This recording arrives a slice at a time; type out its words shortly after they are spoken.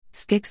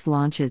Skix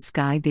launches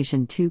Sky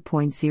Vision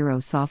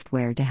 2.0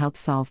 software to help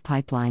solve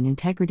pipeline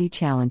integrity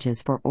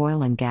challenges for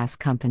oil and gas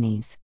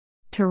companies.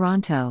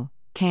 Toronto,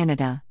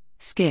 Canada.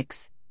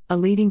 Skix, a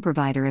leading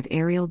provider of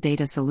aerial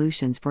data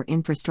solutions for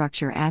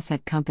infrastructure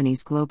asset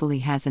companies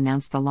globally, has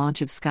announced the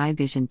launch of Sky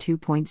Vision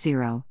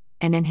 2.0,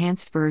 an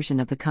enhanced version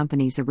of the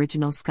company's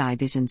original Sky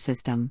Vision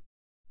system.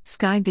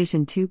 Sky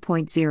Vision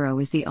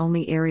 2.0 is the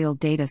only aerial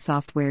data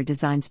software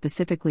designed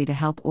specifically to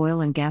help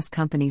oil and gas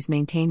companies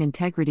maintain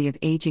integrity of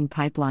aging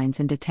pipelines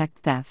and detect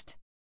theft.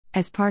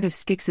 As part of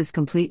Skix's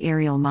complete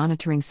aerial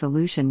monitoring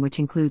solution, which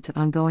includes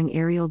ongoing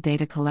aerial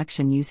data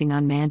collection using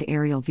unmanned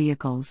aerial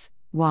vehicles,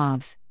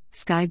 UAVs,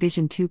 Sky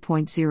Vision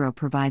 2.0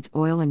 provides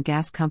oil and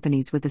gas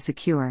companies with a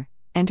secure,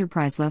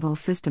 enterprise-level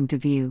system to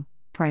view,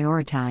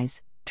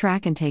 prioritize,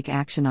 track and take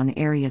action on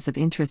areas of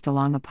interest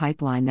along a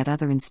pipeline that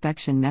other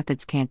inspection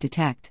methods can't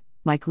detect,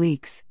 like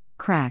leaks,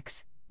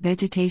 cracks,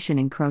 vegetation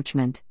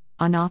encroachment,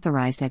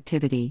 unauthorized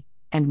activity,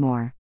 and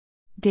more.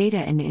 Data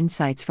and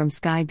insights from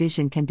Sky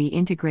Vision can be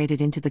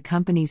integrated into the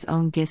company's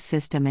own GIS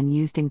system and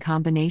used in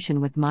combination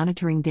with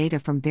monitoring data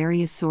from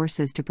various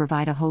sources to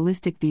provide a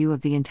holistic view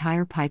of the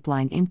entire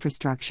pipeline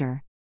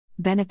infrastructure.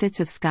 Benefits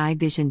of Sky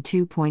Vision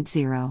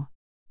 2.0: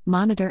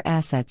 monitor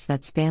assets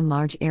that span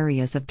large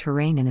areas of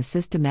terrain in a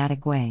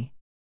systematic way.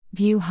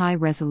 View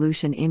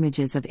high-resolution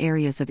images of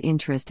areas of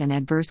interest and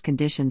adverse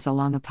conditions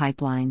along a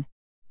pipeline.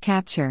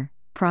 Capture,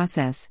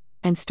 process,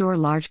 and store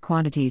large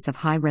quantities of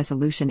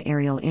high-resolution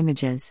aerial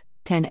images,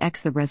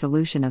 10x the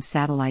resolution of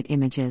satellite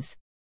images.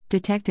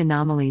 Detect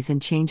anomalies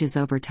and changes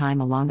over time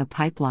along a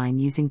pipeline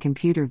using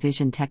computer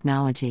vision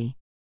technology.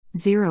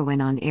 Zero in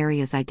on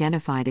areas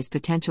identified as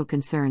potential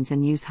concerns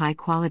and use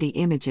high-quality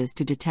images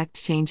to detect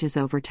changes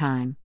over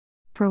time.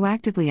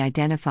 Proactively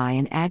identify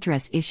and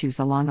address issues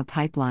along a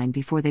pipeline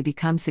before they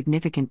become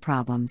significant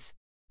problems.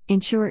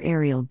 Ensure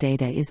aerial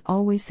data is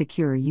always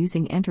secure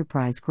using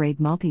enterprise-grade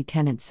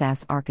multi-tenant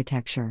SaaS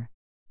architecture.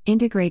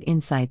 Integrate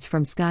insights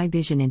from Sky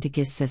Vision into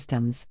GIS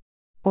systems.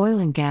 Oil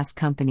and gas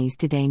companies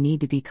today need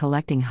to be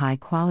collecting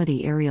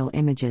high-quality aerial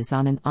images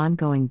on an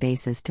ongoing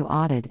basis to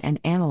audit and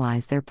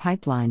analyze their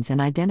pipelines and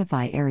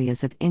identify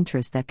areas of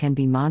interest that can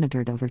be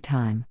monitored over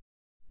time.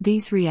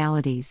 These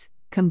realities,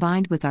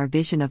 combined with our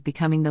vision of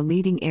becoming the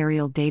leading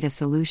aerial data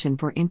solution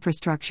for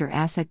infrastructure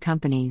asset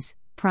companies,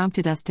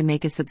 prompted us to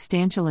make a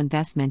substantial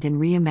investment in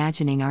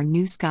reimagining our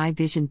new Sky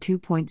Vision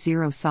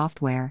 2.0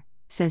 software,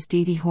 says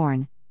Didi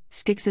Horn,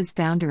 Skix's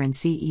founder and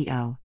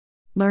CEO.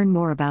 Learn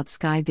more about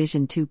Sky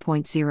Vision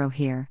 2.0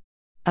 here.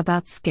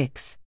 About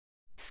Skix.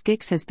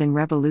 Skix has been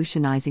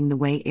revolutionizing the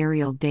way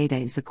aerial data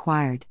is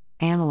acquired,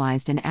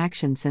 analyzed and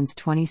actioned since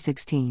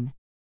 2016.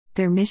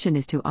 Their mission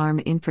is to arm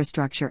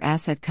infrastructure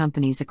asset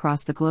companies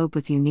across the globe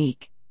with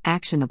unique,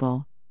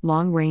 actionable,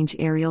 long-range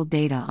aerial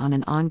data on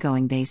an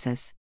ongoing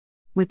basis.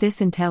 With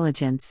this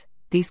intelligence,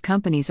 these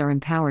companies are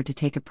empowered to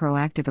take a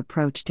proactive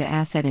approach to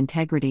asset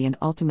integrity and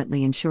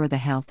ultimately ensure the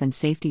health and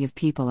safety of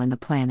people and the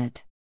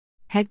planet.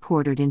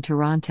 Headquartered in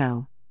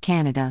Toronto,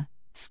 Canada,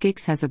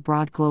 Skix has a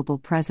broad global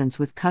presence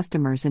with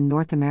customers in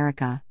North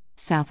America,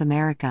 South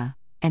America,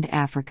 and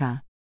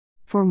Africa.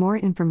 For more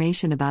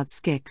information about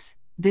Skix,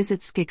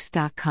 visit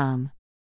skix.com.